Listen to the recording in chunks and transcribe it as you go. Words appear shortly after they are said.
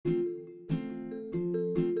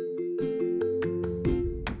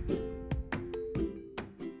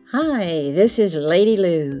Hi, this is Lady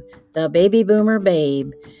Lou, the baby boomer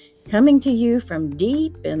babe, coming to you from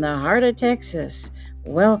deep in the heart of Texas.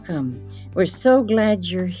 Welcome. We're so glad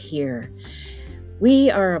you're here.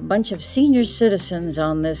 We are a bunch of senior citizens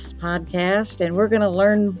on this podcast, and we're going to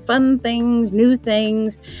learn fun things, new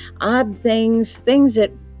things, odd things, things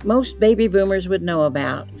that most baby boomers would know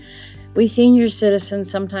about. We senior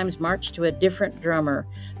citizens sometimes march to a different drummer,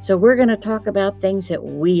 so we're going to talk about things that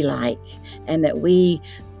we like and that we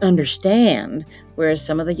understand, whereas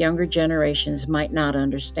some of the younger generations might not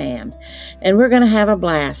understand. And we're going to have a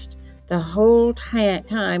blast. The whole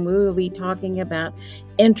time we will be talking about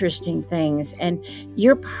interesting things, and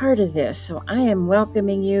you're part of this, so I am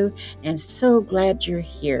welcoming you and so glad you're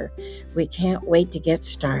here. We can't wait to get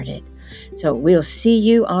started. So we'll see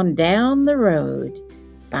you on down the road.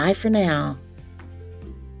 Bye for now.